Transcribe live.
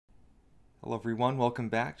Hello everyone, welcome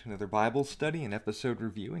back to another Bible study and episode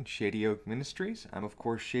review in Shady Oak Ministries. I'm of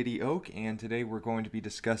course Shady Oak, and today we're going to be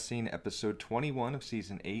discussing episode 21 of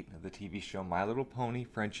season 8 of the TV show My Little Pony,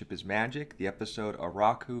 Friendship is Magic, the episode A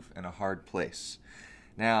Rockhoof and a Hard Place.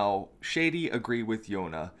 Now, Shady agree with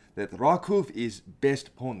Yona that Rockhoof is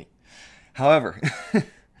best pony. However,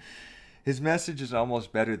 his message is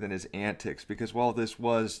almost better than his antics, because while this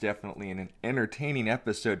was definitely an entertaining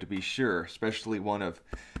episode to be sure, especially one of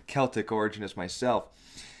Celtic origin as myself,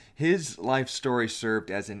 his life story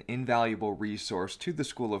served as an invaluable resource to the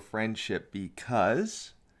School of Friendship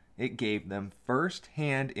because it gave them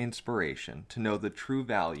first-hand inspiration to know the true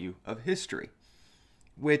value of history,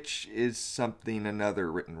 which is something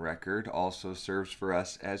another written record also serves for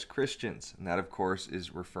us as Christians, and that of course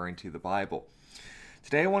is referring to the Bible.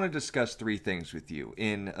 Today I want to discuss three things with you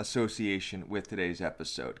in association with today's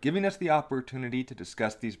episode, giving us the opportunity to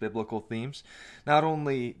discuss these biblical themes, not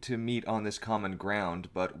only to meet on this common ground,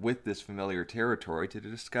 but with this familiar territory to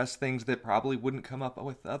discuss things that probably wouldn't come up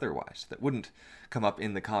with otherwise, that wouldn't come up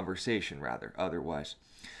in the conversation, rather, otherwise.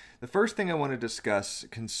 The first thing I want to discuss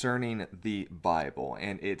concerning the Bible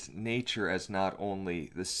and its nature as not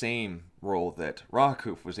only the same role that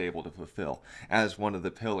Rockhoof was able to fulfill as one of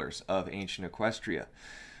the pillars of ancient Equestria,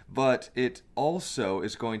 but it also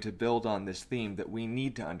is going to build on this theme that we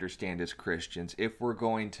need to understand as Christians if we're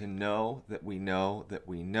going to know that we know that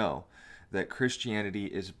we know that Christianity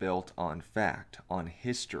is built on fact, on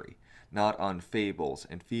history, not on fables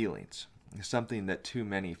and feelings. Something that too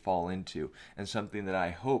many fall into, and something that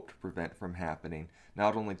I hope to prevent from happening,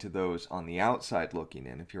 not only to those on the outside looking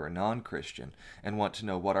in, if you're a non-Christian, and want to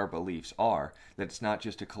know what our beliefs are, that it's not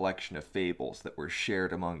just a collection of fables that were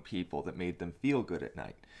shared among people that made them feel good at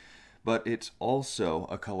night, but it's also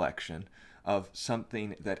a collection of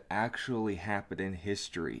something that actually happened in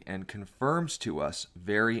history and confirms to us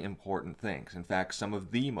very important things. In fact, some of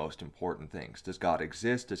the most important things. Does God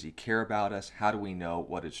exist? Does he care about us? How do we know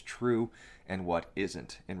what is true and what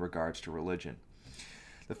isn't in regards to religion?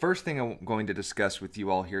 The first thing I'm going to discuss with you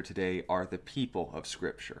all here today are the people of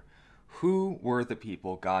Scripture. Who were the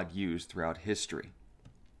people God used throughout history?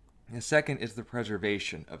 The second is the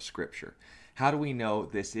preservation of Scripture. How do we know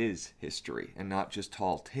this is history and not just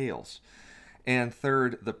tall tales? And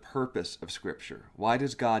third, the purpose of Scripture. Why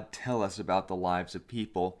does God tell us about the lives of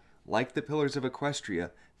people, like the pillars of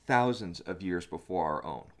Equestria, thousands of years before our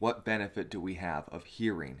own? What benefit do we have of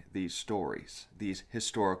hearing these stories, these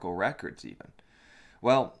historical records even?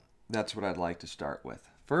 Well, that's what I'd like to start with.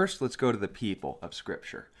 First, let's go to the people of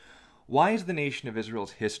Scripture. Why is the nation of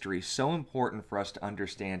Israel's history so important for us to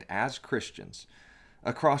understand as Christians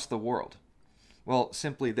across the world? Well,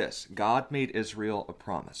 simply this: God made Israel a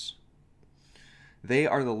promise. They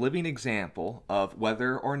are the living example of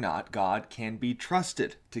whether or not God can be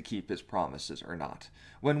trusted to keep his promises or not.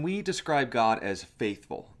 When we describe God as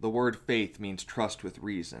faithful, the word faith means trust with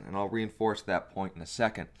reason, and I'll reinforce that point in a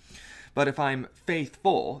second. But if I'm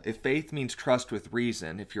faithful, if faith means trust with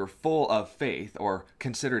reason, if you're full of faith or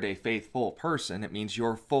considered a faithful person, it means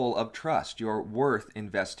you're full of trust. You're worth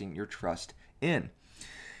investing your trust in.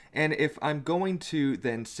 And if I'm going to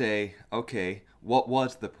then say, okay, what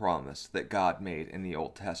was the promise that God made in the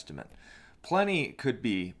Old Testament? Plenty could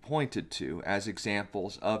be pointed to as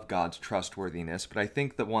examples of God's trustworthiness, but I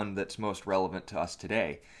think the one that's most relevant to us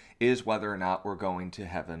today is whether or not we're going to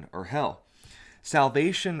heaven or hell.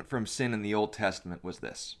 Salvation from sin in the Old Testament was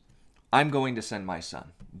this: I'm going to send my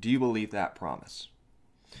son. Do you believe that promise?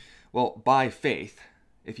 Well, by faith,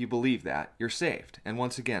 if you believe that, you're saved. And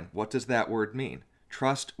once again, what does that word mean?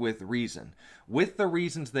 Trust with reason. With the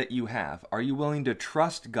reasons that you have, are you willing to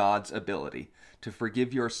trust God's ability to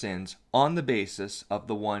forgive your sins on the basis of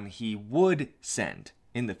the one he would send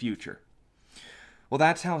in the future? Well,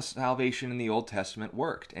 that's how salvation in the Old Testament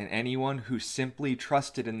worked, and anyone who simply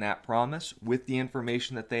trusted in that promise with the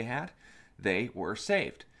information that they had, they were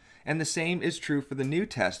saved. And the same is true for the New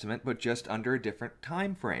Testament, but just under a different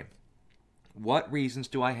time frame. What reasons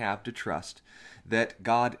do I have to trust that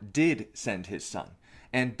God did send his son?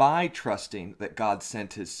 And by trusting that God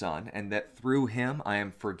sent his son and that through him I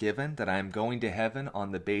am forgiven, that I am going to heaven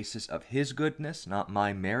on the basis of his goodness, not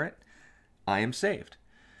my merit, I am saved.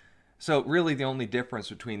 So really the only difference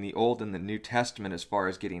between the Old and the New Testament as far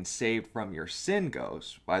as getting saved from your sin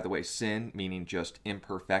goes, by the way, sin meaning just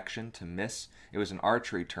imperfection, to miss, it was an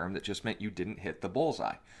archery term that just meant you didn't hit the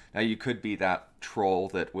bullseye. Now you could be that troll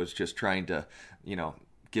that was just trying to,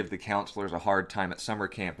 give the counselors a hard time at summer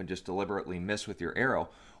camp and just deliberately miss with your arrow,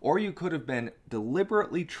 or you could have been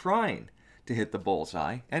deliberately trying to hit the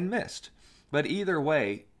bullseye and missed. But either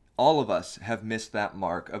way, All of us have missed that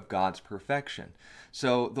mark of God's perfection.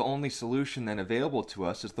 So the only solution then available to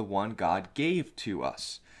us is the one God gave to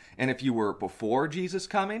us. And if you were before Jesus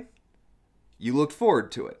coming, you looked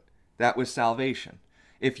forward to it. That was salvation.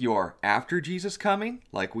 If you're after Jesus coming,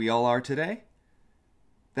 like we all are today,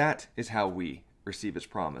 that is how we receive his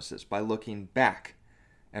promises, by looking back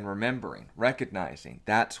and remembering, recognizing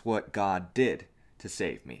that's what God did to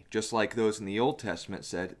save me. Just like those in the Old Testament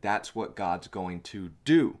said, that's what God's going to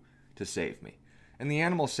do to save me. And the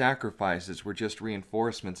animal sacrifices were just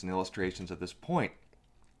reinforcements and illustrations of this point.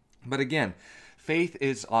 But again, faith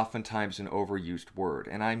is oftentimes an overused word,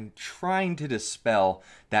 and I'm trying to dispel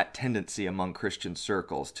that tendency among Christian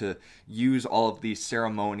circles to use all of these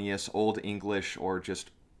ceremonious Old English or just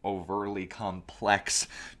overly complex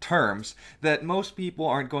terms that most people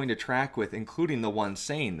aren't going to track with, including the ones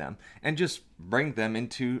saying them, and just bring them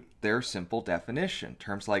into their simple definition.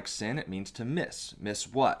 Terms like sin, it means to miss.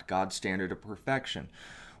 Miss what? God's standard of perfection.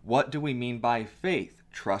 What do we mean by faith?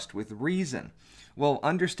 Trust with reason. Well,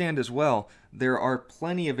 understand as well, there are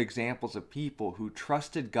plenty of examples of people who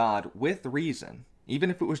trusted God with reason, even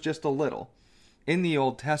if it was just a little, in the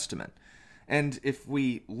Old Testament. And if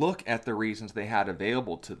we look at the reasons they had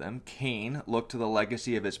available to them, Cain looked to the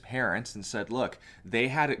legacy of his parents and said, look, they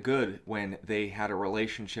had it good when they had a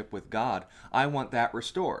relationship with God. I want that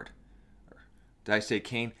restored. Did I say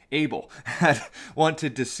Cain? Abel had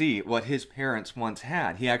wanted to see what his parents once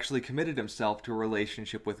had. He actually committed himself to a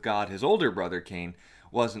relationship with God. His older brother, Cain,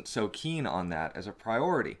 wasn't so keen on that as a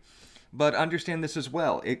priority. But understand this as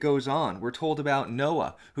well. It goes on. We're told about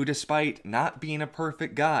Noah, who despite not being a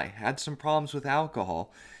perfect guy, had some problems with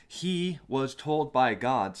alcohol. He was told by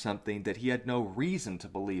God something that he had no reason to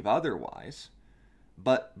believe otherwise.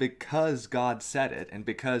 But because God said it, and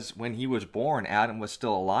because when he was born, Adam was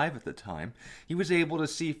still alive at the time, he was able to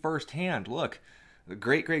see firsthand, look, the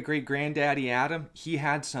great-great-great-granddaddy Adam, he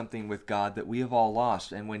had something with God that we have all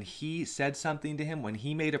lost. And when he said something to him, when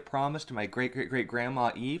he made a promise to my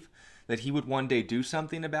great-great-great-grandma Eve, that he would one day do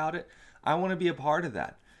something about it, I want to be a part of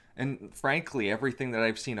that. And frankly, everything that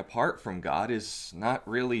I've seen apart from God has not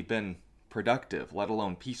really been productive, let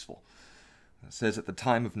alone peaceful. It says at the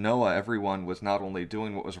time of Noah, everyone was not only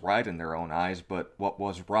doing what was right in their own eyes, but what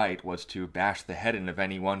was right was to bash the head in of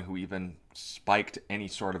anyone who even spiked any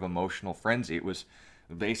sort of emotional frenzy. It was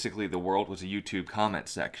basically the world was a YouTube comment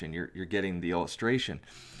section. You're getting the illustration.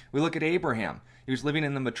 We look at Abraham. He was living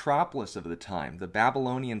in the metropolis of the time, the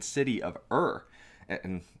Babylonian city of Ur.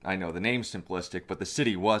 And I know the name's simplistic, but the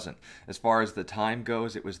city wasn't. As far as the time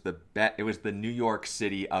goes, it was the New York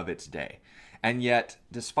City of its day. And yet,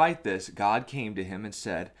 despite this, God came to him and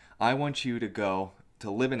said, I want you to go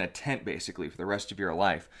to live in a tent, basically, for the rest of your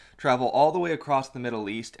life. Travel all the way across the Middle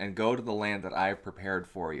East and go to the land that I have prepared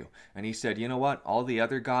for you. And he said, you know what? All the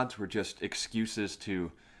other gods were just excuses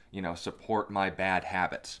to, support my bad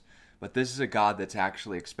habits. But this is a God that's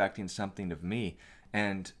actually expecting something of me,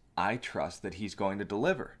 and I trust that he's going to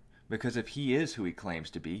deliver. Because if he is who he claims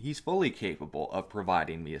to be, he's fully capable of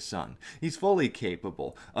providing me a son. He's fully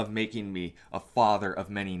capable of making me a father of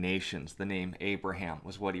many nations. The name Abraham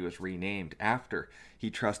was what he was renamed after he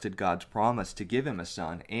trusted God's promise to give him a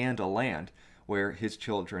son and a land where his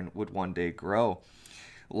children would one day grow.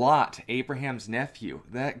 Lot, Abraham's nephew,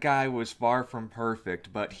 that guy was far from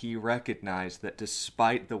perfect, but he recognized that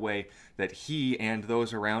despite the way that he and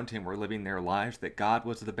those around him were living their lives, that God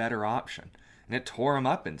was the better option. And it tore him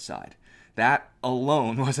up inside. That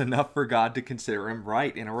alone was enough for God to consider him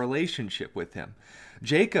right in a relationship with him.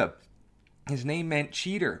 Jacob, his name meant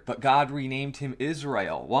cheater, but God renamed him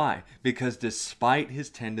Israel. Why? Because despite his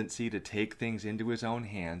tendency to take things into his own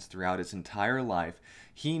hands throughout his entire life,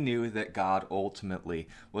 he knew that God ultimately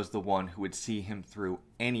was the one who would see him through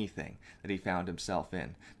anything that he found himself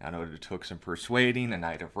in. Now, I know it took some persuading, a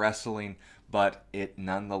night of wrestling, but it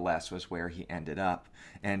nonetheless was where he ended up.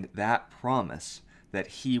 And that promise that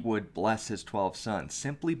he would bless his 12 sons,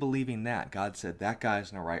 simply believing that, God said, that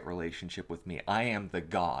guy's in a right relationship with me. I am the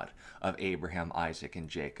God of Abraham, Isaac, and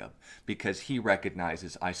Jacob, because he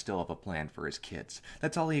recognizes I still have a plan for his kids.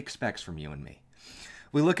 That's all he expects from you and me.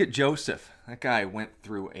 We look at Joseph. That guy went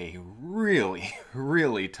through a really,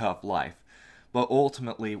 really tough life. But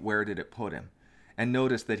ultimately, where did it put him? And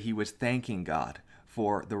notice that he was thanking God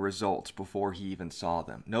for the results before he even saw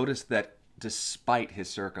them. Notice that despite his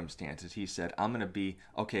circumstances, he said, I'm going to be,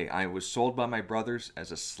 I was sold by my brothers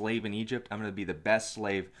as a slave in Egypt. I'm going to be the best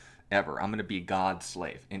slave ever. I'm going to be God's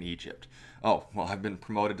slave in Egypt. Oh, well, I've been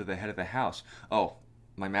promoted to the head of the house. Oh,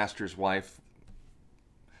 my master's wife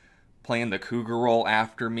playing the cougar role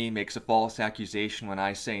after me, makes a false accusation when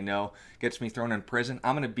I say no, gets me thrown in prison.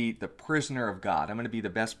 I'm going to be the prisoner of God. I'm going to be the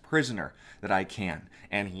best prisoner that I can.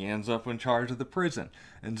 And he ends up in charge of the prison,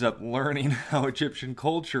 ends up learning how Egyptian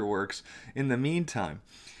culture works in the meantime.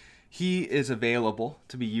 He is available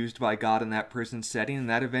to be used by God in that prison setting, and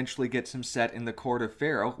that eventually gets him set in the court of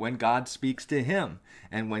Pharaoh when God speaks to him.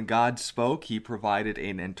 And when God spoke, he provided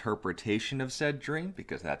an interpretation of said dream,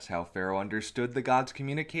 because that's how Pharaoh understood the gods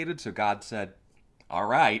communicated. So God said, all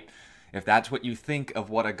right, if that's what you think of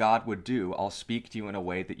what a god would do, I'll speak to you in a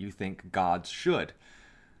way that you think gods should.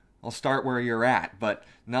 I'll start where you're at, but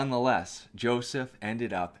nonetheless, Joseph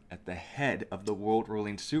ended up at the head of the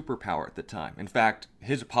world-ruling superpower at the time. In fact,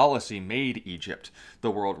 his policy made Egypt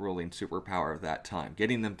the world-ruling superpower of that time,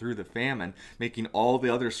 getting them through the famine, making all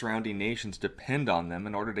the other surrounding nations depend on them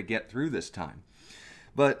in order to get through this time.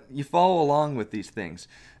 But you follow along with these things.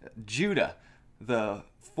 Judah, the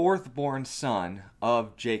fourth-born son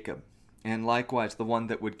of Jacob, and likewise the one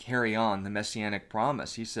that would carry on the messianic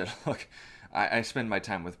promise, he said, look, I spend my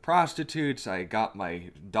time with prostitutes. I got my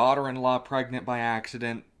daughter-in-law pregnant by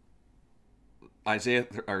accident.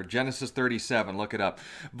 Genesis 37, look it up.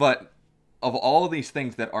 But of all these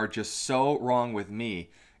things that are just so wrong with me,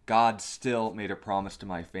 God still made a promise to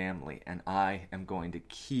my family, and I am going to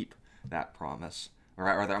keep that promise. Or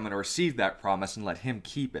rather, I'm going to receive that promise and let him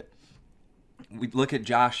keep it. We look at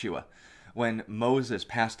Joshua. When Moses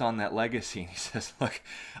passed on that legacy, he says, look,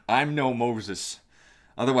 I'm no Moses.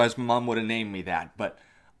 Otherwise, my mom would have named me that. But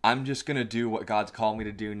I'm just going to do what God's called me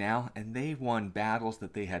to do now. And they won battles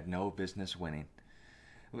that they had no business winning.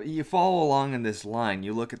 You follow along in this line.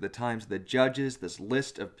 You look at the times of the judges, this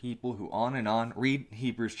list of people who on and on. Read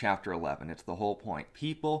Hebrews chapter 11. It's the whole point.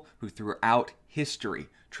 People who throughout history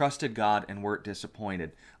trusted God and weren't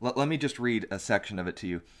disappointed. Let me just read a section of it to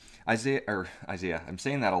you. Isaiah, I'm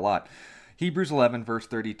saying that a lot. Hebrews 11, verse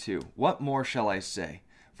 32. What more shall I say?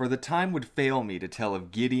 For the time would fail me to tell of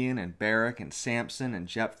Gideon and Barak and Samson and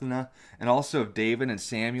Jephthah, and also of David and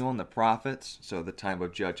Samuel and the prophets, so the time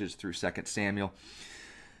of Judges through 2 Samuel,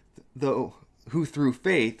 who through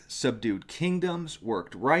faith subdued kingdoms,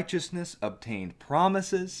 worked righteousness, obtained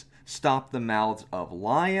promises, stopped the mouths of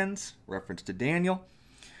lions, reference to Daniel,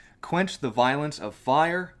 quenched the violence of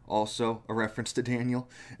fire, also a reference to Daniel,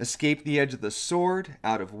 escaped the edge of the sword,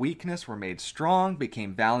 out of weakness were made strong,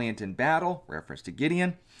 became valiant in battle, reference to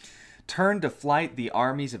Gideon, turned to flight the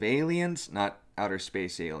armies of aliens, not outer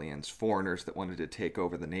space aliens, foreigners that wanted to take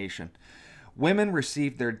over the nation. Women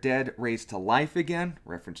received their dead raised to life again,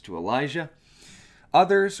 reference to Elijah.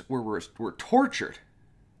 Others were tortured,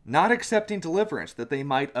 not accepting deliverance that they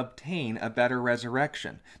might obtain a better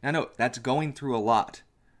resurrection. Now note, that's going through a lot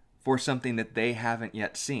for something that they haven't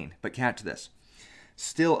yet seen. But catch this.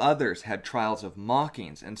 Still others had trials of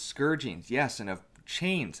mockings and scourgings, yes, and of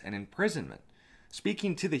chains and imprisonment.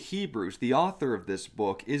 Speaking to the Hebrews, the author of this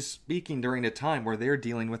book is speaking during a time where they're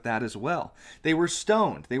dealing with that as well. They were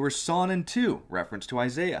stoned. They were sawn in two, reference to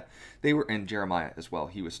Isaiah. They were, and Jeremiah as well.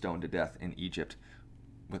 He was stoned to death in Egypt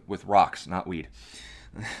with rocks, not weed.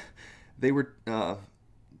 They were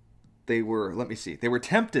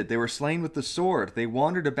tempted, they were slain with the sword, they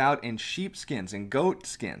wandered about in sheepskins and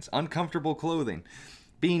goatskins, uncomfortable clothing,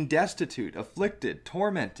 being destitute, afflicted,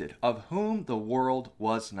 tormented, of whom the world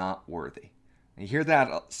was not worthy. And you hear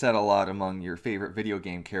that said a lot among your favorite video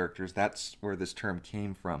game characters. That's where this term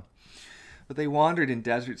came from. But they wandered in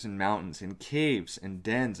deserts and mountains, in caves and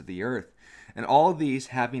dens of the earth, and all these,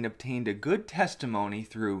 having obtained a good testimony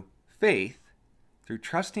through faith, through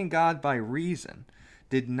trusting God by reason,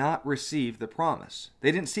 did not receive the promise.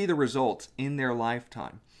 They didn't see the results in their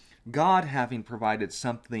lifetime. God having provided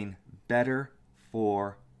something better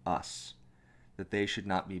for us, that they should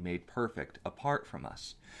not be made perfect apart from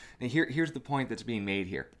us. Now here's the point that's being made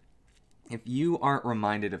here. If you aren't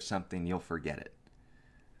reminded of something, you'll forget it.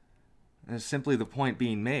 That's simply the point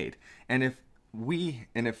being made. And if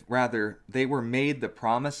they were made the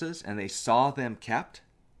promises and they saw them kept,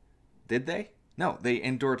 did they? No, they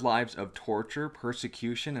endured lives of torture,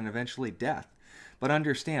 persecution, and eventually death. But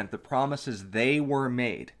understand, the promises they were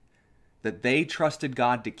made, that they trusted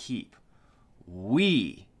God to keep,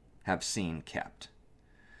 we have seen kept.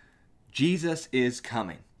 Jesus is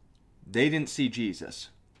coming. They didn't see Jesus.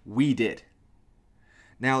 We did.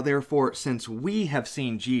 Now, therefore, since we have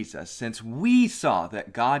seen Jesus, since we saw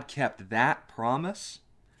that God kept that promise,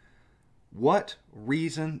 what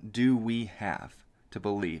reason do we have to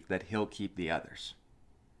believe that he'll keep the others?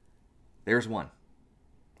 There's one.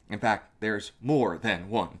 In fact, there's more than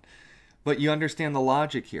one. But you understand the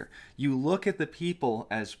logic here. You look at the people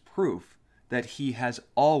as proof that he has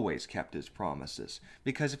always kept his promises,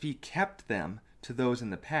 because if he kept them to those in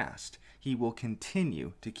the past, he will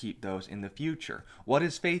continue to keep those in the future. What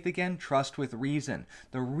is faith again? Trust with reason.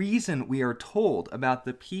 The reason we are told about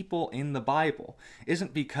the people in the Bible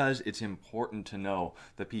isn't because it's important to know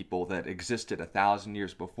the people that existed 1,000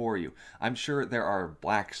 years before you. I'm sure there are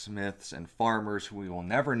blacksmiths and farmers who we will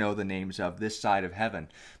never know the names of this side of heaven,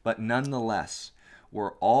 but nonetheless,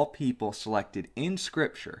 were all people selected in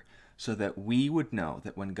Scripture so that we would know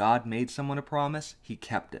that when God made someone a promise, he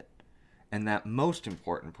kept it. And that most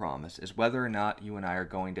important promise is whether or not you and I are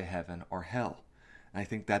going to heaven or hell. And I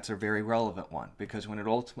think that's a very relevant one, because when it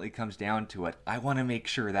ultimately comes down to it, I want to make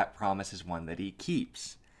sure that promise is one that he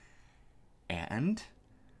keeps. And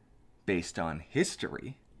based on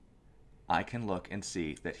history, I can look and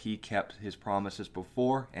see that he kept his promises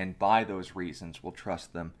before, and by those reasons will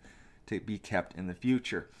trust them to be kept in the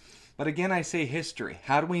future. But again, I say history.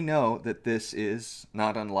 How do we know that this is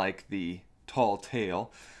not unlike the tall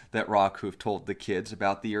tale that Rockhoof told the kids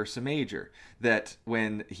about the Ursa Major, that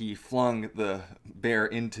when he flung the bear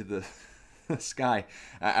into the sky,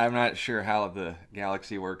 I'm not sure how the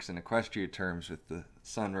galaxy works in equestria terms with the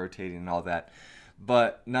sun rotating and all that,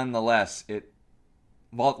 but nonetheless,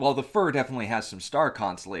 while the fur definitely has some star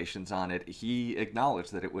constellations on it, he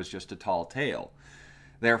acknowledged that it was just a tall tale.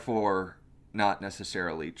 Therefore, not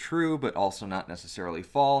necessarily true, but also not necessarily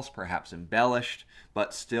false, perhaps embellished,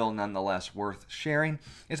 but still nonetheless worth sharing.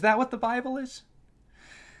 Is that what the Bible is?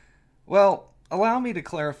 Well, allow me to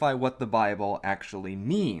clarify what the Bible actually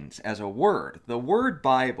means as a word. The word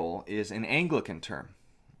Bible is an Anglican term,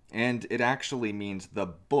 and it actually means the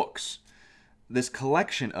books. This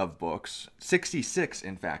collection of books, 66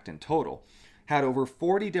 in fact in total, had over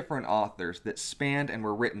 40 different authors that spanned and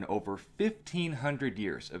were written over 1,500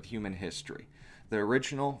 years of human history. The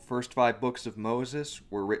original first 5 books of Moses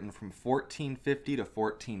were written from 1450 to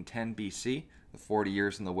 1410 BC. The 40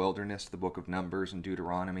 years in the wilderness, the book of Numbers and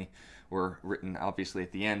Deuteronomy, were written obviously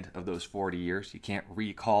at the end of those 40 years. You can't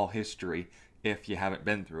recall history if you haven't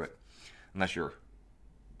been through it, unless you're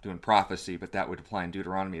doing prophecy, but that would apply in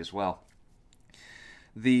Deuteronomy as well.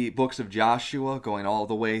 The books of Joshua, going all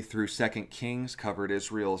the way through 2 Kings, covered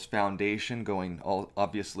Israel's foundation, going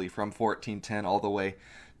obviously from 1410 all the way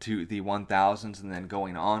to the 1000s and then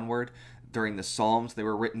going onward. During the Psalms, they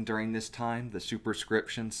were written during this time. The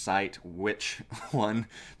superscriptions cite which one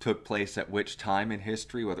took place at which time in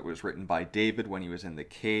history, whether it was written by David when he was in the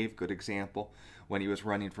cave, good example, when he was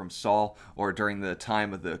running from Saul, or during the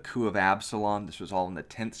time of the coup of Absalom. This was all in the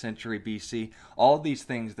 10th century BC. All these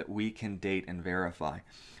things that we can date and verify.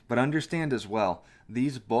 But understand as well,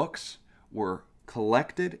 these books were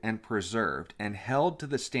collected and preserved and held to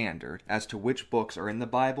the standard as to which books are in the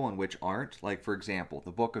Bible and which aren't. Like, for example,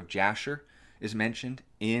 the book of Jasher is mentioned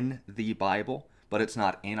in the Bible, but it's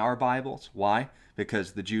not in our Bibles. Why?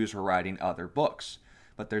 Because the Jews were writing other books.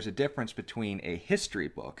 But there's a difference between a history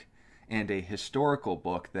book and a historical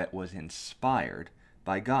book that was inspired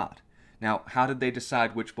by God. Now, how did they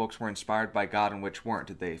decide which books were inspired by God and which weren't?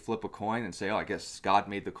 Did they flip a coin and say, oh, I guess God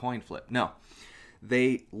made the coin flip? No.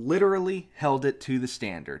 They literally held it to the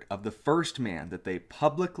standard of the first man that they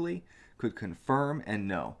publicly could confirm and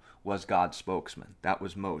know was God's spokesman. That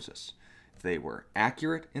was Moses. If they were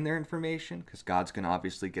accurate in their information, because God's going to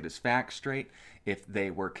obviously get his facts straight, if they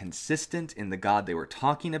were consistent in the God they were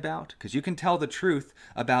talking about, because you can tell the truth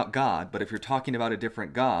about God, but if you're talking about a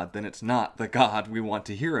different God, then it's not the God we want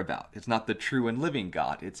to hear about. It's not the true and living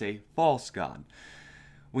God. It's a false God.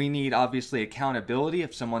 We need, obviously, accountability.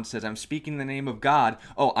 If someone says, I'm speaking in the name of God,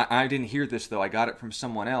 oh, I didn't hear this, though. I got it from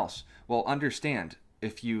someone else. Well, understand,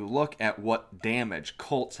 if you look at what damage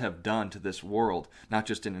cults have done to this world, not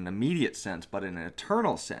just in an immediate sense, but in an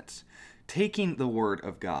eternal sense, taking the word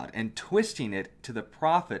of God and twisting it to the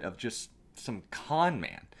profit of just some con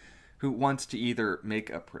man who wants to either make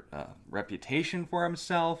a reputation for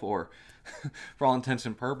himself or, for all intents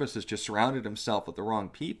and purposes, just surrounded himself with the wrong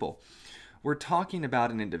people. We're talking about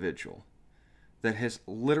an individual that has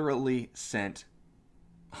literally sent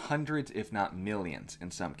hundreds, if not millions in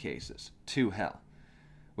some cases, to hell,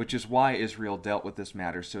 which is why Israel dealt with this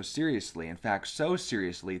matter so seriously. In fact, so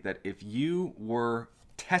seriously that if you were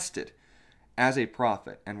tested as a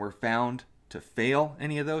prophet and were found to fail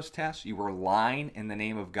any of those tests, you were lying in the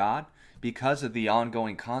name of God, because of the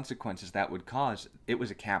ongoing consequences that would cause, it was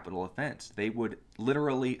a capital offense. They would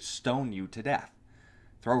literally stone you to death.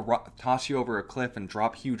 Toss you over a cliff and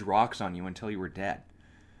drop huge rocks on you until you were dead.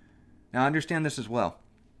 Now understand this as well.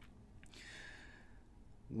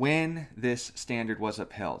 When this standard was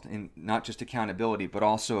upheld, in not just accountability, but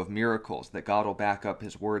also of miracles, that God will back up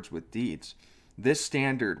his words with deeds, This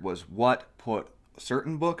standard was what put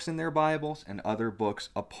certain books in their Bibles and other books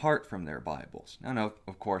apart from their Bibles. Now,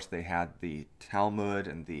 of course, they had the Talmud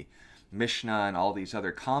and the Mishnah and all these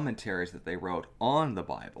other commentaries that they wrote on the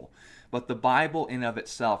Bible. But the Bible in of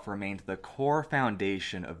itself remained the core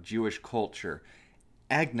foundation of Jewish culture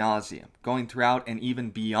ad nauseum, going throughout and even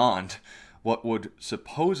beyond what would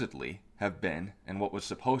supposedly have been, and what was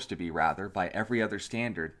supposed to be rather, by every other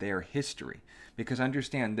standard, their history. Because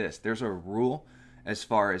understand this, there's a rule as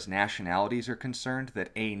far as nationalities are concerned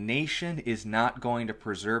that a nation is not going to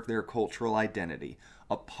preserve their cultural identity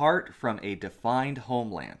apart from a defined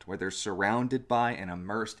homeland where they're surrounded by and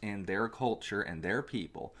immersed in their culture and their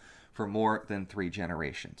people for more than 3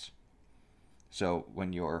 generations. So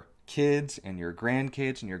when your kids and your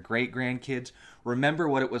grandkids and your great-grandkids remember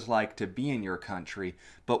what it was like to be in your country,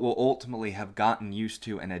 but will ultimately have gotten used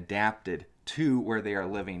to and adapted to where they are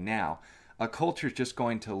living now, a culture is just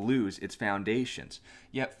going to lose its foundations.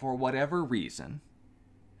 Yet for whatever reason,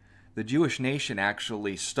 the Jewish nation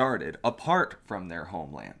actually started apart from their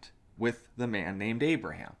homeland with the man named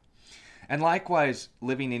Abraham. And likewise,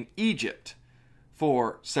 living in Egypt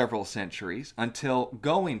for several centuries until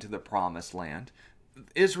going to the Promised Land,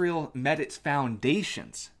 Israel met its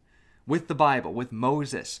foundations with the Bible, with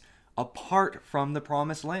Moses, apart from the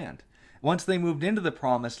Promised Land. Once they moved into the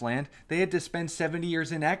Promised Land, they had to spend 70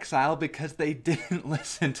 years in exile because they didn't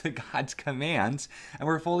listen to God's commands and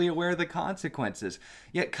were fully aware of the consequences.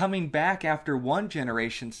 Yet coming back after one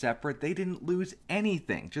generation separate, they didn't lose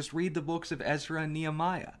anything. Just read the books of Ezra and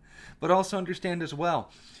Nehemiah. But also understand as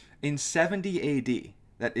well, in 70 AD,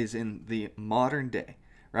 that is in the modern day,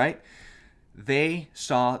 right? They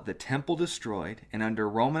saw the temple destroyed and under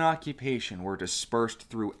Roman occupation were dispersed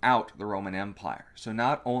throughout the Roman Empire. So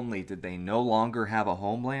not only did they no longer have a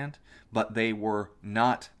homeland, but they were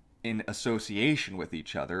not in association with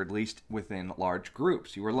each other, at least within large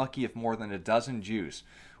groups. You were lucky if more than a dozen Jews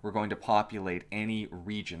were going to populate any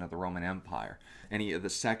region of the Roman Empire, any of the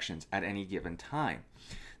sections at any given time.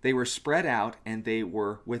 They were spread out and they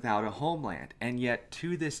were without a homeland. And yet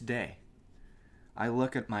to this day, I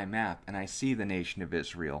look at my map and I see the nation of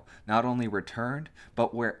Israel not only returned,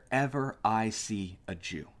 but wherever I see a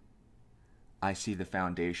Jew, I see the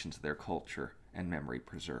foundations of their culture and memory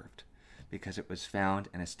preserved, because it was found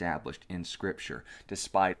and established in Scripture,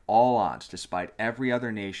 despite all odds, despite every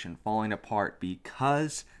other nation falling apart,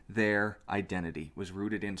 because their identity was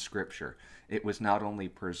rooted in Scripture. It was not only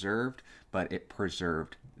preserved, but it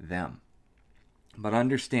preserved them. But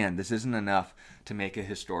understand, this isn't enough to make a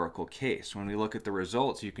historical case. When we look at the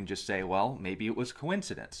results, you can just say, well, maybe it was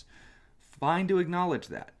coincidence. Fine to acknowledge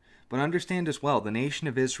that. But understand as well, the nation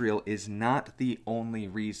of Israel is not the only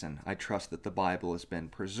reason I trust that the Bible has been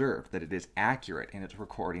preserved, that it is accurate in its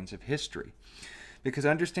recordings of history. Because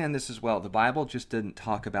understand this as well, the Bible just didn't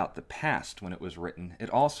talk about the past when it was written, it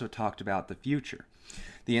also talked about the future.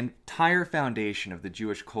 The entire foundation of the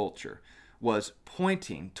Jewish culture was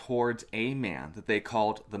pointing towards a man that they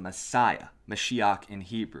called the Messiah, Mashiach in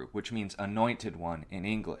Hebrew, which means anointed one in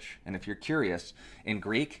English. And if you're curious, in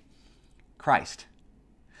Greek, Christ.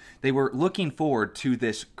 They were looking forward to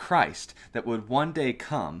this Christ that would one day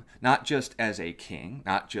come, not just as a king,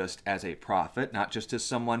 not just as a prophet, not just as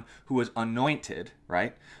someone who was anointed,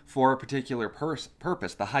 right, for a particular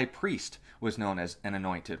purpose. The high priest was known as an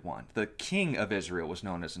anointed one. The king of Israel was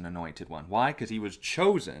known as an anointed one. Why? Because he was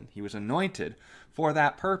chosen, he was anointed for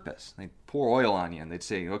that purpose. They'd pour oil on you and they'd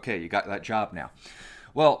say, okay, you got that job now.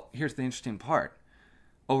 Well, here's the interesting part.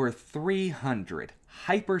 Over 300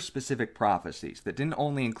 hyper-specific prophecies that didn't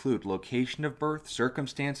only include location of birth,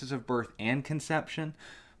 circumstances of birth, and conception,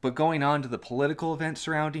 but going on to the political events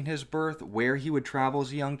surrounding his birth, where he would travel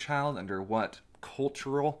as a young child, under what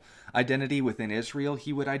cultural identity within Israel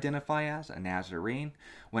he would identify as, a Nazarene,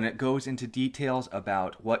 when it goes into details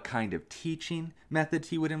about what kind of teaching methods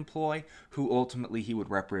he would employ, who ultimately he would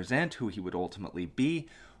represent, who he would ultimately be,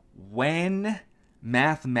 when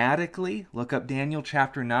mathematically, look up Daniel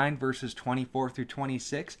chapter 9, verses 24 through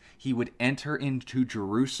 26, he would enter into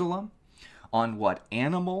Jerusalem, on what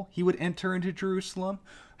animal he would enter into Jerusalem,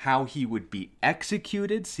 how he would be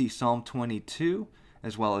executed, see Psalm 22,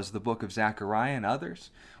 as well as the book of Zechariah and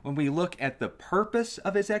others. When we look at the purpose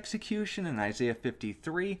of his execution in Isaiah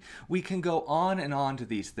 53, we can go on and on to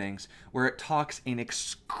these things where it talks in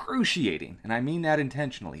excruciating, and I mean that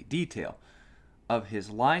intentionally, detail of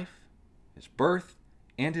his life, his birth,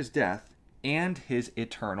 and his death, and his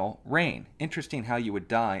eternal reign. Interesting how you would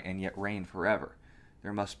die and yet reign forever.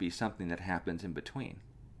 There must be something that happens in between.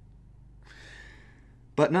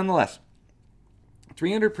 But nonetheless,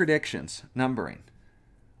 300 predictions, numbering.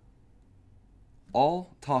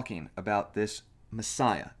 all talking about this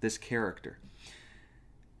Messiah, this character.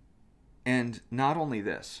 And not only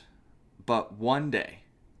this, but one day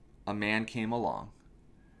a man came along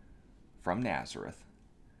from Nazareth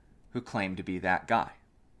who claimed to be that guy.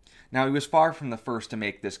 Now, he was far from the first to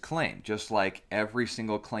make this claim. Just like every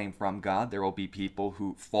single claim from God, there will be people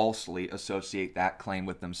who falsely associate that claim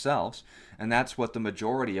with themselves. And that's what the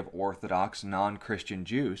majority of Orthodox non-Christian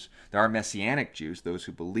Jews, there are Messianic Jews, those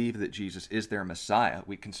who believe that Jesus is their Messiah.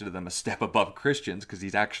 We consider them a step above Christians because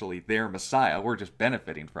he's actually their Messiah. We're just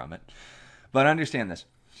benefiting from it. But understand this.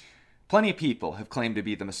 Plenty of people have claimed to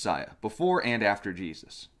be the Messiah before and after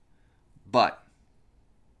Jesus. But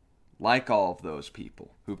like all of those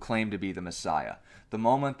people who claim to be the Messiah, the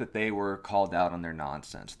moment that they were called out on their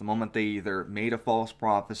nonsense, the moment they either made a false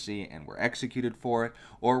prophecy and were executed for it,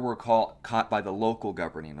 or were caught by the local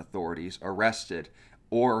governing authorities, arrested,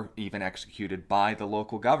 or even executed by the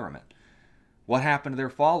local government, what happened to their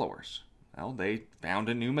followers? Well, they found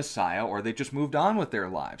a new Messiah, or they just moved on with their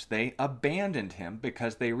lives. They abandoned him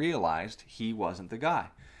because they realized he wasn't the guy.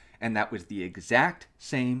 And that was the exact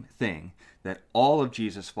same thing that all of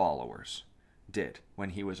Jesus' followers did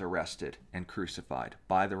when he was arrested and crucified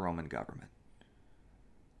by the Roman government.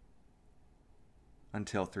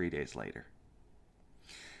 Until 3 days later.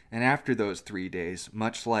 And after those 3 days,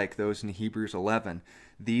 much like those in Hebrews 11,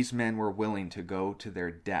 these men were willing to go to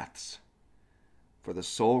their deaths for the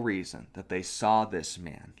sole reason that they saw this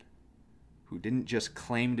man who didn't just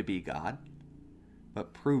claim to be God,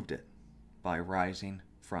 but proved it by rising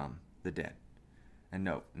from the dead. And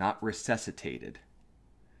note, not resuscitated,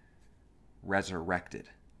 resurrected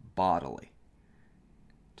bodily,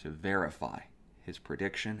 to verify his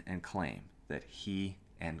prediction and claim that he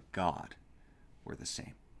and God were the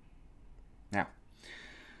same. Now,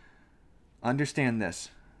 understand this.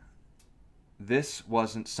 This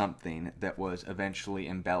wasn't something that was eventually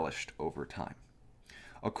embellished over time.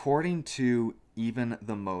 According to even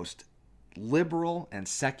the most liberal and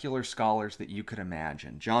secular scholars that you could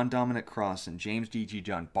imagine, John Dominic Crossan, James D.G.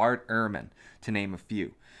 John, Bart Ehrman, to name a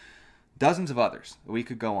few, dozens of others, we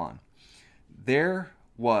could go on. There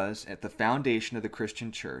was, at the foundation of the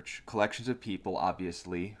Christian church, collections of people,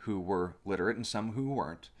 obviously, who were literate and some who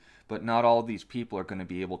weren't, but not all of these people are going to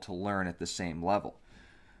be able to learn at the same level.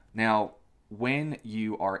 Now, when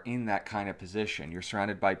you are in that kind of position, you're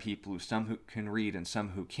surrounded by people who can read and some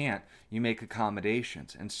who can't, you make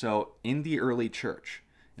accommodations. And so in the early church,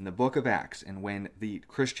 in the book of Acts, and when the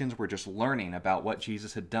Christians were just learning about what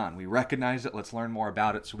Jesus had done, we recognize it, let's learn more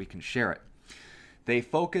about it so we can share it. They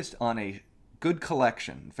focused on a good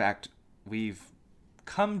collection. In fact, we've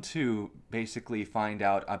come to basically find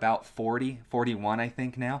out about 41 I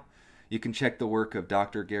think now. You can check the work of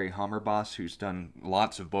Dr. Gary Hammerboss, who's done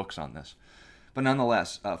lots of books on this. But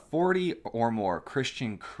nonetheless, 40 or more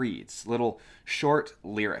Christian creeds, little short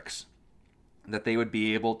lyrics that they would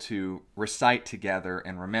be able to recite together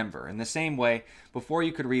and remember. In the same way, before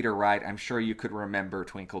you could read or write, I'm sure you could remember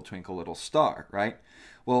Twinkle, Twinkle, Little Star, right?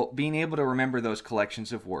 Well, being able to remember those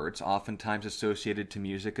collections of words, oftentimes associated to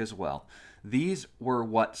music as well, these were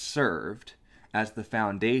what served as the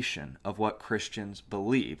foundation of what Christians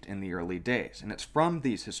believed in the early days. And it's from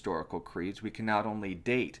these historical creeds we can not only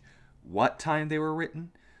date what time they were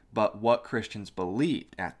written, but what Christians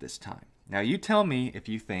believed at this time. Now, you tell me if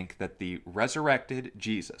you think that the resurrected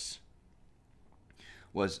Jesus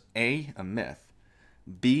was A, a myth,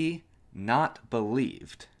 B, not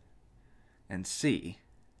believed, and C,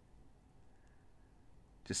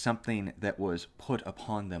 just something that was put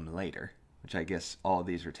upon them later, which I guess all of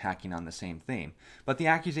these are tacking on the same theme. But the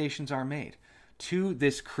accusations are made to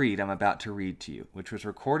this creed I'm about to read to you, which was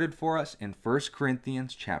recorded for us in 1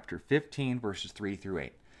 Corinthians chapter 15, verses 3 through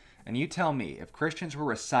 8. And you tell me, if Christians were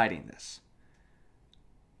reciting this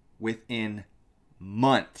within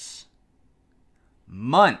months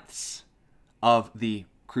of the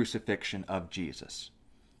crucifixion of Jesus,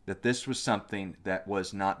 that this was something that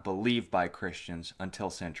was not believed by Christians until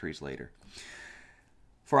centuries later.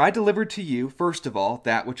 For I delivered to you, first of all,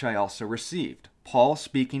 that which I also received. Paul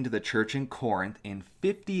speaking to the church in Corinth in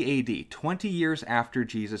 50 AD, 20 years after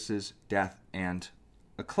Jesus' death and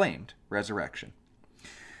acclaimed resurrection.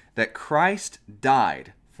 That Christ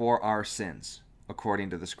died for our sins, according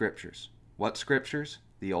to the Scriptures. What Scriptures?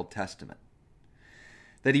 The Old Testament.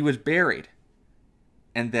 That he was buried,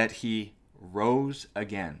 and that he rose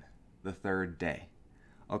again the third day,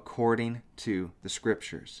 according to the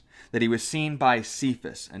Scriptures. That he was seen by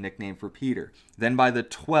Cephas, a nickname for Peter, then by the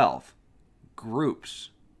 12 groups.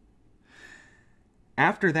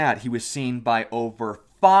 After that, he was seen by over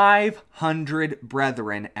 500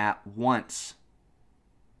 brethren at once.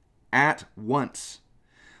 at once,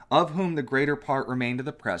 of whom the greater part remain to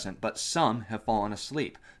the present, but some have fallen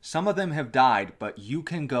asleep. Some of them have died, but you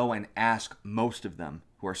can go and ask most of them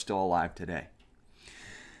who are still alive today.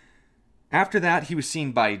 After that, he was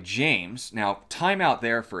seen by James. Now, time out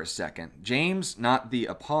there for a second. James, not the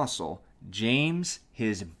apostle. James,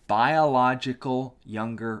 his biological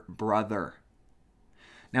younger brother.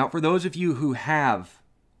 Now, for those of you who have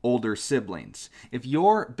older siblings, if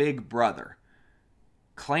your big brother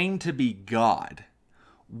claimed to be God,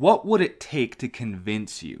 what would it take to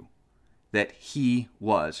convince you that he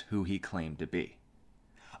was who he claimed to be?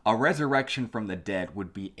 A resurrection from the dead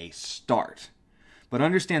would be a start. But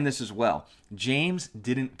understand this as well. James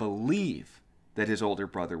didn't believe that his older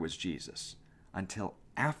brother was Jesus until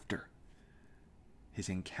after his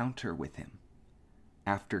encounter with him,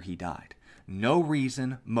 after he died. No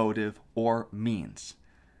reason, motive, or means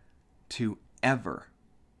to ever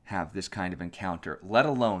have this kind of encounter, let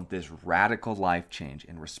alone this radical life change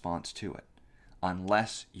in response to it,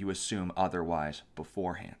 unless you assume otherwise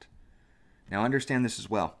beforehand. Now understand this as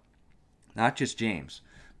well. Not just James,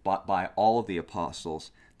 but by all of the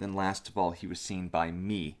apostles. Then last of all, he was seen by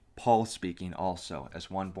me, Paul speaking also, as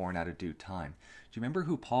one born out of due time. Do you remember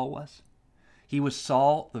who Paul was? He was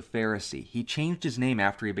Saul the Pharisee. He changed his name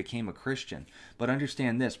after he became a Christian. But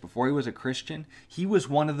understand this, before he was a Christian, he was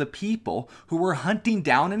one of the people who were hunting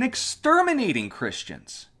down and exterminating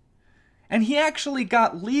Christians. And he actually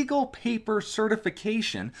got legal paper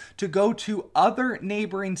certification to go to other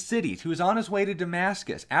neighboring cities. He was on his way to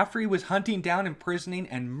Damascus after he was hunting down, imprisoning,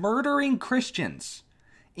 and murdering Christians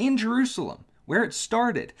in Jerusalem, where it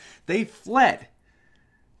started. They fled,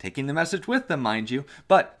 taking the message with them, mind you,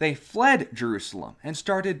 but they fled Jerusalem and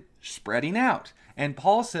started spreading out. And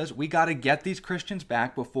Paul says, we got to get these Christians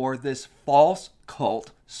back before this false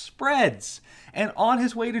cult spreads. And on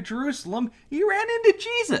his way to Jerusalem, he ran into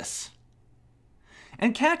Jesus.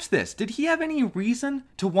 And catch this, did he have any reason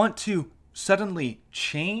to want to suddenly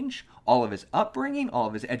change all of his upbringing, all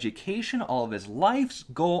of his education, all of his life's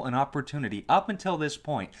goal and opportunity up until this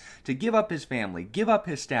point, to give up his family, give up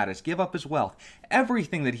his status, give up his wealth,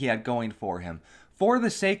 everything that he had going for him, for the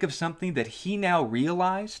sake of something that he now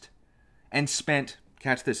realized and spent,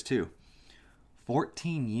 catch this too,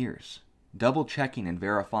 14 years double checking and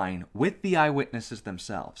verifying with the eyewitnesses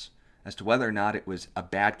themselves as to whether or not it was a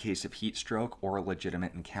bad case of heat stroke or a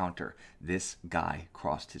legitimate encounter. This guy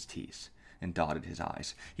crossed his T's and dotted his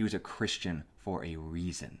I's. He was a Christian for a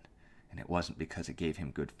reason, and it wasn't because it gave him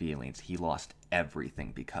good feelings. He lost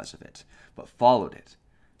everything because of it, but followed it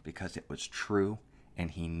because it was true and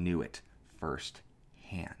he knew it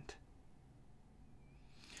firsthand.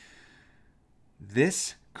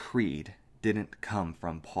 This creed didn't come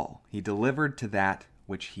from Paul. He delivered to that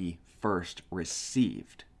which he first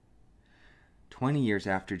received. 20 years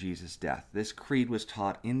after Jesus' death, this creed was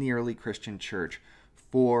taught in the early Christian church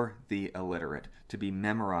for the illiterate to be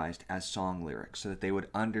memorized as song lyrics so that they would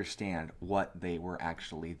understand what they were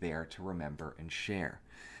actually there to remember and share.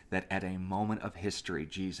 That at a moment of history,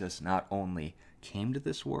 Jesus not only came to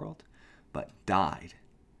this world, but died.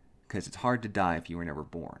 Because it's hard to die if you were never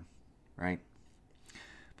born, right?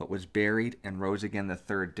 But was buried and rose again the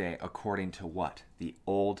third day according to what? The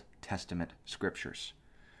Old Testament scriptures.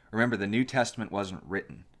 Remember, the New Testament wasn't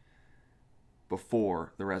written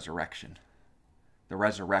before the resurrection. The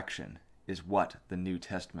resurrection is what the New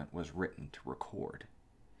Testament was written to record.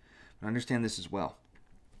 But understand this as well.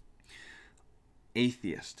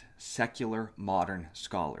 Atheist, secular, modern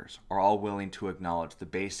scholars are all willing to acknowledge the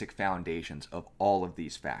basic foundations of all of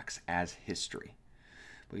these facts as history.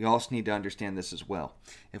 But you also need to understand this as well.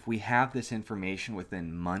 If we have this information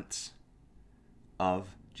within months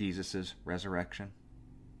of Jesus' resurrection,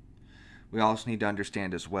 we also need to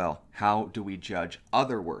understand as well, how do we judge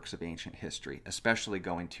other works of ancient history, especially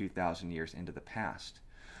going 2,000 years into the past?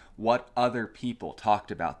 What other people talked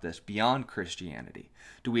about this beyond Christianity?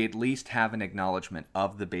 Do we at least have an acknowledgement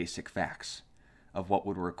of the basic facts of what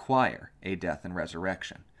would require a death and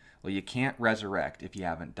resurrection? Well, you can't resurrect if you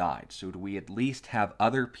haven't died. So do we at least have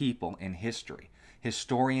other people in history,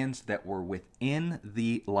 historians that were within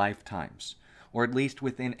the lifetimes, or at least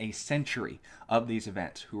within a century of these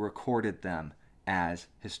events, who recorded them as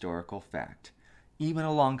historical fact, even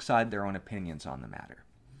alongside their own opinions on the matter?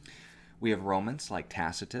 We have Romans like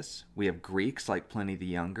Tacitus. We have Greeks like Pliny the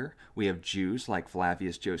Younger. We have Jews like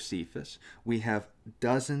Flavius Josephus. We have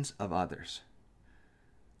dozens of others,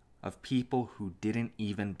 of people who didn't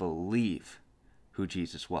even believe who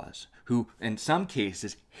Jesus was, who in some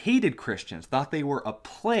cases hated Christians, thought they were a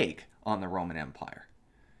plague on the Roman Empire,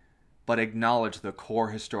 but acknowledged the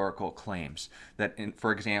core historical claims that,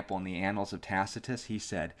 for example, in the Annals of Tacitus, he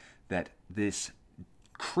said that this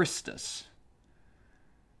Christus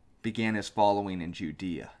began his following in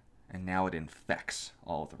Judea, and now it infects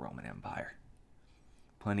all of the Roman Empire.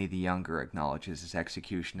 Pliny the Younger acknowledges his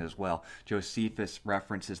execution as well. Josephus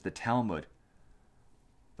references the Talmud,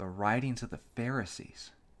 the writings of the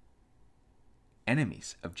Pharisees,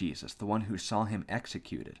 enemies of Jesus, the one who saw him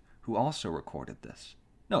executed, who also recorded this.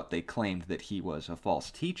 Note, they claimed that he was a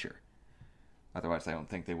false teacher. Otherwise, I don't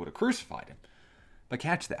think they would have crucified him. But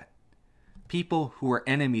catch that. People who were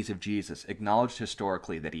enemies of Jesus acknowledged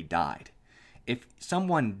historically that he died. If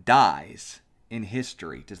someone dies in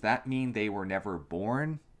history, does that mean they were never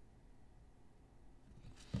born?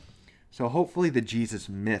 So hopefully the Jesus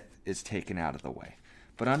myth is taken out of the way.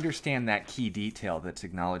 But understand that key detail that's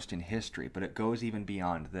acknowledged in history, but it goes even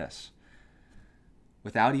beyond this.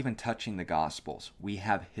 Without even touching the Gospels, we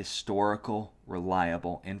have historical,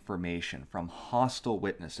 reliable information from hostile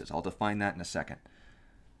witnesses. I'll define that in a second.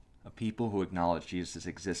 Of people who acknowledge Jesus'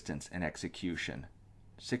 existence and execution.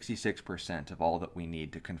 66% of all that we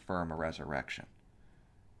need to confirm a resurrection.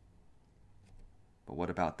 But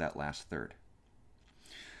what about that last third?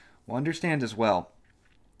 Well, understand as well,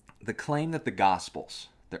 the claim that the Gospels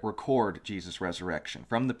that record Jesus' resurrection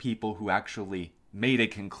from the people who actually made a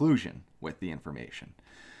conclusion with the information,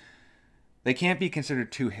 they can't be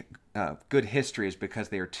considered too good histories because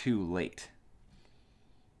they are too late.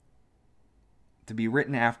 To be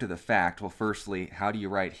written after the fact, well, firstly, how do you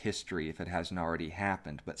write history if it hasn't already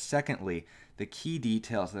happened? But secondly, the key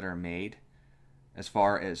details that are made as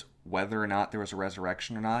far as whether or not there was a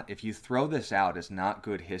resurrection or not, if you throw this out as not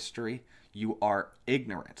good history, you are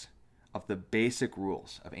ignorant of the basic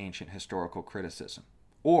rules of ancient historical criticism.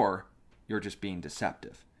 Or you're just being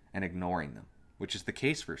deceptive and ignoring them, which is the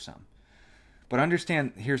case for some. But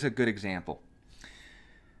understand, here's a good example.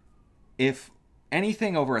 If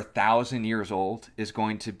anything over 1,000 years old is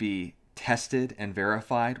going to be tested and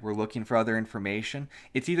verified, we're looking for other information,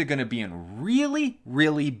 it's either going to be in really,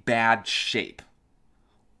 really bad shape,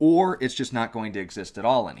 or it's just not going to exist at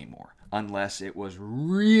all anymore, unless it was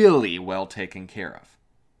really well taken care of.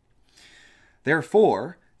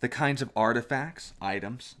 Therefore, the kinds of artifacts,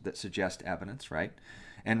 items that suggest evidence, right,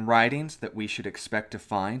 and writings that we should expect to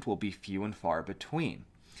find will be few and far between.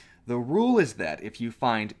 The rule is that if you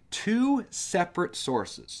find two separate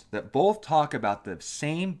sources that both talk about the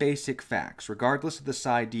same basic facts, regardless of the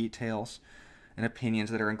side details and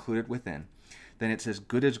opinions that are included within, then it's as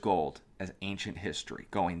good as gold as ancient history,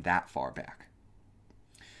 going that far back.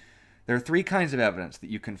 There are three kinds of evidence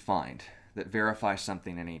that you can find that verify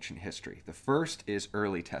something in ancient history. The first is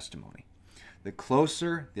early testimony. The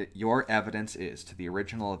closer that your evidence is to the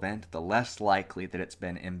original event, the less likely that it's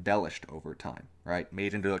been embellished over time, right?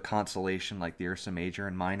 Made into a constellation like the Ursa Major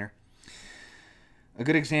and Minor. A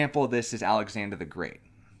good example of this is Alexander the Great.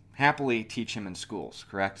 Happily teach him in schools,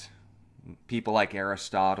 correct? People like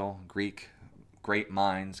Aristotle, Greek, great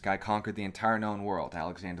minds, guy conquered the entire known world,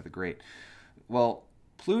 Alexander the Great. Well,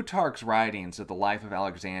 Plutarch's writings of the life of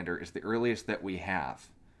Alexander is the earliest that we have.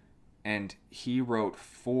 And he wrote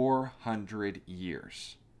 400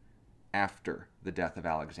 years after the death of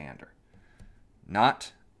Alexander.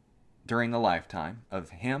 Not during the lifetime of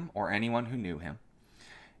him or anyone who knew him.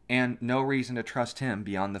 And no reason to trust him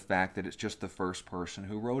beyond the fact that it's just the first person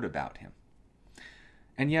who wrote about him.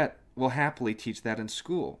 And yet, we'll happily teach that in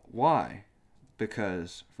school. Why?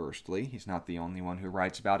 Because, firstly, he's not the only one who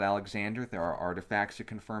writes about Alexander. There are artifacts to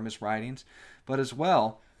confirm his writings. But as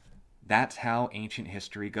well, that's how ancient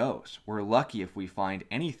history goes. We're lucky if we find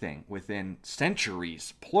anything within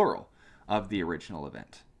centuries, plural, of the original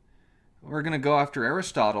event. We're going to go after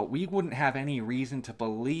Aristotle. We wouldn't have any reason to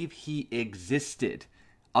believe he existed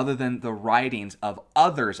other than the writings of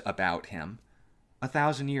others about him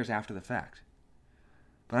 1,000 years after the fact.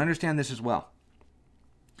 But understand this as well.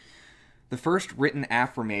 The first written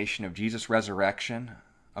affirmation of Jesus' resurrection,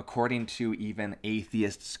 according to even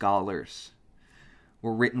atheist scholars,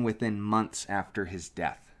 were written within months after his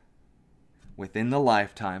death, within the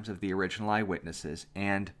lifetimes of the original eyewitnesses,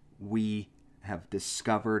 and we have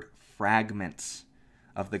discovered fragments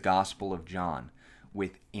of the Gospel of John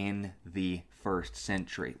within the 1st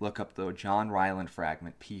century. Look up the John Ryland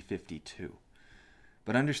fragment, P52.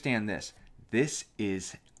 But understand this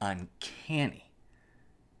is uncanny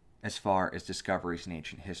as far as discoveries in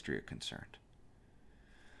ancient history are concerned.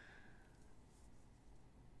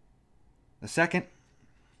 The second,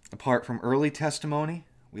 apart from early testimony,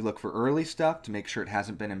 we look for early stuff to make sure it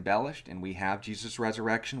hasn't been embellished, and we have Jesus'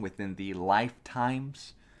 resurrection within the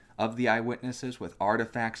lifetimes of the eyewitnesses with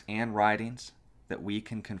artifacts and writings that we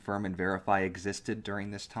can confirm and verify existed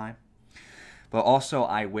during this time. but also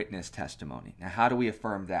eyewitness testimony. Now, how do we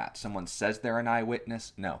affirm that? Someone says they're an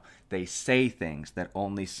eyewitness? No, they say things that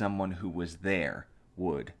only someone who was there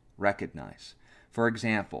would recognize. For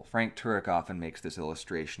example, Frank Turek often makes this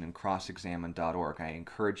illustration in crossexamine.org. I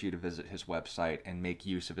encourage you to visit his website and make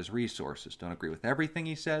use of his resources. Don't agree with everything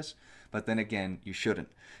he says, but then again, you shouldn't.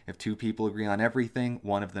 If two people agree on everything,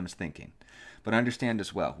 one of them's thinking. But understand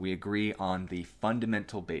as well, we agree on the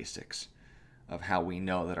fundamental basics of how we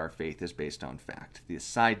know that our faith is based on fact. The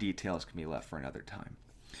side details can be left for another time.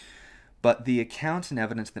 But the accounts and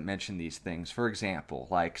evidence that mention these things, for example,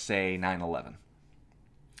 like, say, 9/11.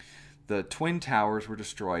 The Twin Towers were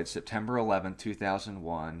destroyed September 11,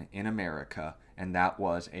 2001 in America, and that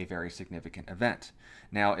was a very significant event.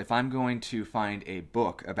 Now, if I'm going to find a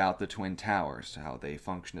book about the Twin Towers, how they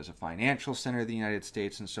function as a financial center of the United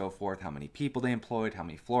States and so forth, how many people they employed, how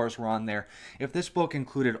many floors were on there, if this book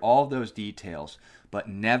included all those details but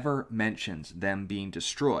never mentions them being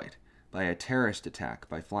destroyed by a terrorist attack,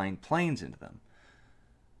 by flying planes into them,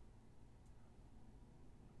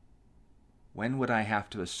 when would I have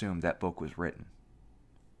to assume that book was written?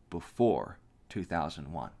 Before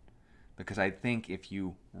 2001. Because I think if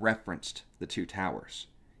you referenced the two towers,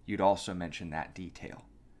 you'd also mention that detail,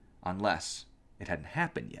 unless it hadn't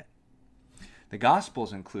happened yet. The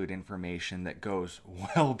Gospels include information that goes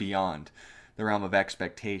well beyond the realm of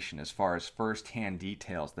expectation as far as first-hand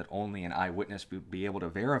details that only an eyewitness would be able to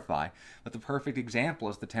verify, but the perfect example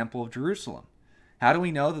is the Temple of Jerusalem. How do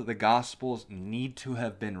we know that the Gospels need to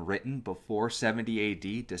have been written before 70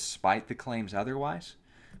 AD, despite the claims otherwise?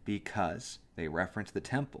 Because they reference the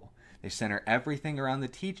temple. They center everything around the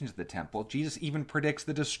teachings of the temple. Jesus even predicts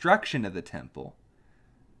the destruction of the temple.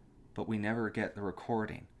 But we never get the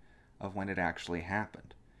recording of when it actually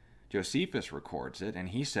happened. Josephus records it, and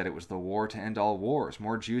he said it was the war to end all wars.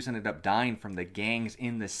 More Jews ended up dying from the gangs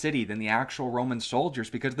in the city than the actual Roman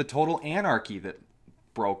soldiers because of the total anarchy that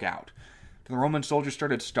broke out. The Roman soldiers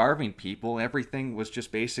started starving people. Everything was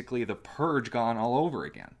just basically the purge gone all over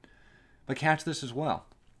again. But catch this as well.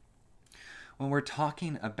 When we're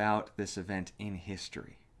talking about this event in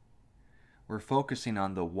history, we're focusing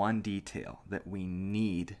on the one detail that we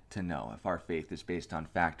need to know if our faith is based on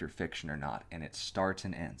fact or fiction or not, and it starts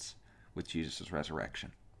and ends with Jesus'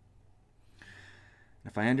 resurrection.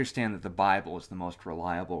 If I understand that the Bible is the most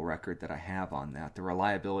reliable record that I have on that, the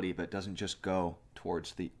reliability of it doesn't just go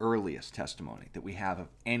towards the earliest testimony that we have of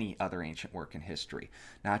any other ancient work in history,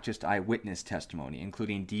 not just eyewitness testimony,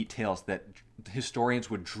 including details that historians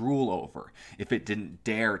would drool over if it didn't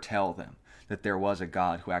dare tell them that there was a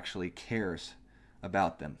God who actually cares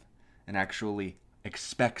about them and actually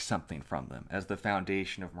expects something from them as the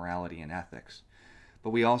foundation of morality and ethics. But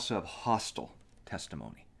we also have hostile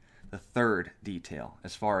testimony. The third detail,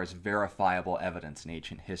 as far as verifiable evidence in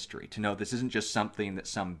ancient history, to know this isn't just something that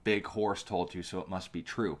some big horse told you so it must be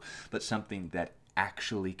true, but something that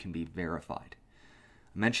actually can be verified.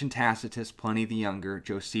 I mentioned Tacitus, Pliny the Younger,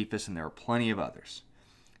 Josephus, and there are plenty of others.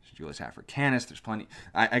 There's Julius Africanus, there's plenty,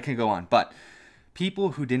 I can go on, but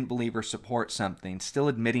people who didn't believe or support something, still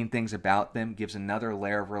admitting things about them gives another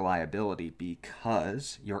layer of reliability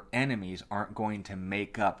because your enemies aren't going to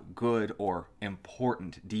make up good or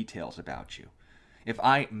important details about you. If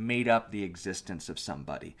I made up the existence of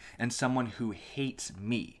somebody and someone who hates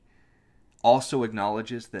me also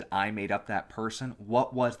acknowledges that I made up that person,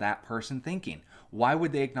 what was that person thinking? Why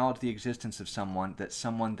would they acknowledge the existence of someone that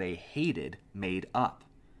someone they hated made up?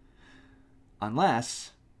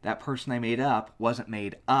 Unless that person I made up wasn't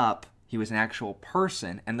made up, he was an actual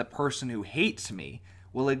person, and the person who hates me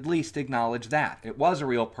will at least acknowledge that. It was a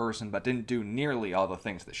real person, but didn't do nearly all the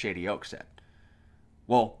things that Shady Oak said.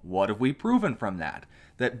 Well, what have we proven from that?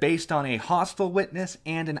 That based on a hostile witness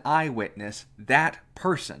and an eyewitness, that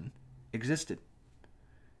person existed.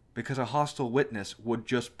 Because a hostile witness would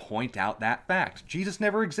just point out that fact. Jesus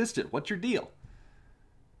never existed. What's your deal?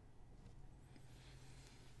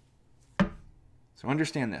 So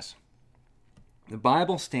understand this. The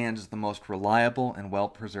Bible stands as the most reliable and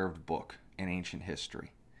well-preserved book in ancient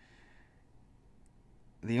history.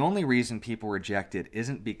 The only reason people reject it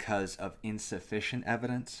isn't because of insufficient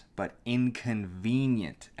evidence, but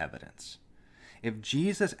inconvenient evidence. If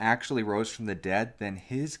Jesus actually rose from the dead, then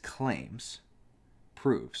his claims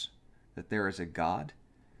proves that there is a God,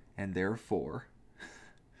 and therefore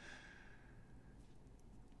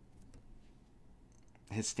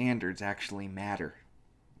his standards actually matter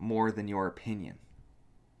more than your opinion.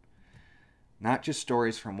 Not just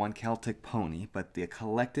stories from one Celtic pony, but the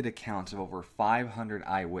collected accounts of over 500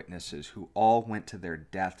 eyewitnesses who all went to their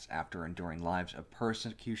deaths after enduring lives of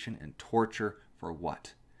persecution and torture for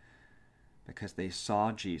what? because they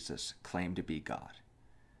saw Jesus claim to be God.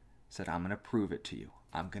 Said, I'm going to prove it to you.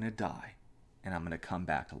 I'm going to die, and I'm going to come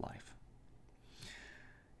back to life.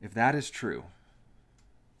 If that is true,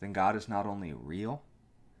 then God is not only real,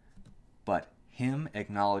 but him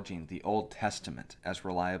acknowledging the Old Testament as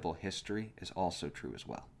reliable history is also true as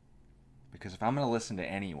well. Because if I'm going to listen to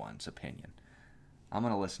anyone's opinion, I'm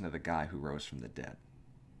going to listen to the guy who rose from the dead.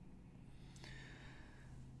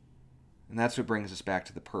 And that's what brings us back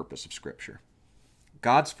to the purpose of Scripture.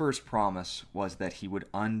 God's first promise was that he would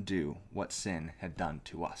undo what sin had done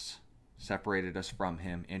to us, separated us from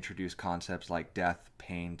him, introduced concepts like death,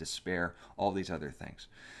 pain, despair, all these other things.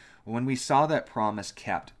 When we saw that promise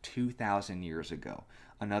kept 2,000 years ago,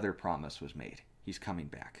 another promise was made. He's coming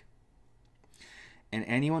back. And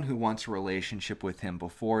anyone who wants a relationship with him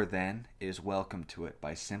before then is welcome to it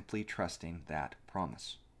by simply trusting that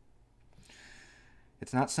promise.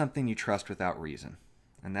 It's not something you trust without reason,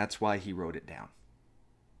 and that's why he wrote it down.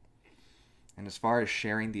 And as far as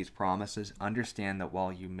sharing these promises, understand that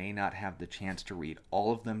while you may not have the chance to read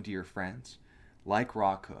all of them to your friends, like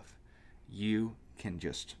Rockhoof, you can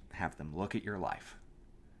just have them look at your life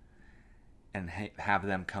and have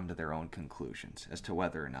them come to their own conclusions as to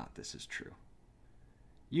whether or not this is true.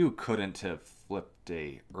 You couldn't have flipped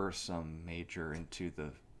a Ursa Major into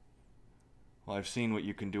the, well, I've seen what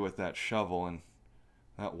you can do with that shovel, and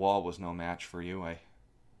that wall was no match for you. I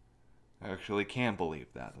actually can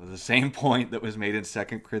believe that. It was the same point that was made in 2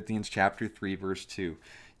 Corinthians chapter 3, verse 2.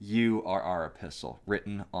 You are our epistle,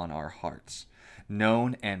 written on our hearts,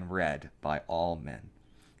 known and read by all men.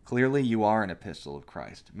 Clearly you are an epistle of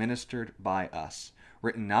Christ, ministered by us,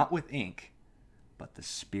 written not with ink, but the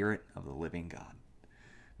Spirit of the living God.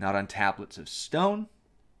 Not on tablets of stone,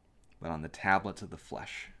 but on the tablets of the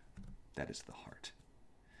flesh. That is the heart.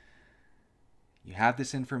 You have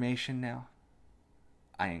this information now.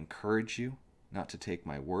 I encourage you not to take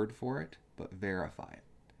my word for it, but verify it,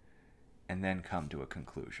 and then come to a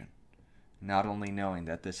conclusion. Not only knowing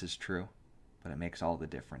that this is true, but it makes all the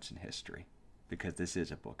difference in history, because this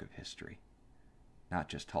is a book of history, not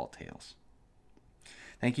just tall tales.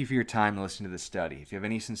 Thank you for your time listening to this study. If you have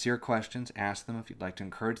any sincere questions, ask them. If you'd like to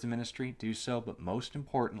encourage the ministry, do so. But most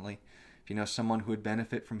importantly, if you know someone who would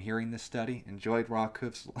benefit from hearing this study, enjoyed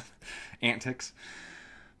Rockhoof's antics,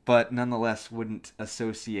 but nonetheless wouldn't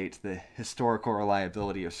associate the historical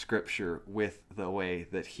reliability of Scripture with the way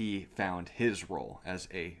that he found his role as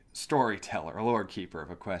a storyteller, a lore keeper of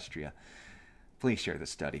Equestria, please share this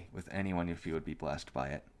study with anyone if you would be blessed by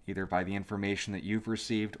it, either by the information that you've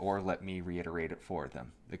received or let me reiterate it for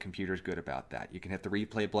them. The computer's good about that. You can hit the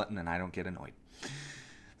replay button and I don't get annoyed.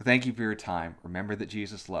 But thank you for your time. Remember that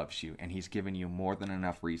Jesus loves you and he's given you more than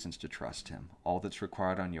enough reasons to trust him. All that's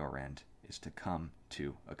required on your end is to come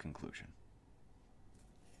to a conclusion.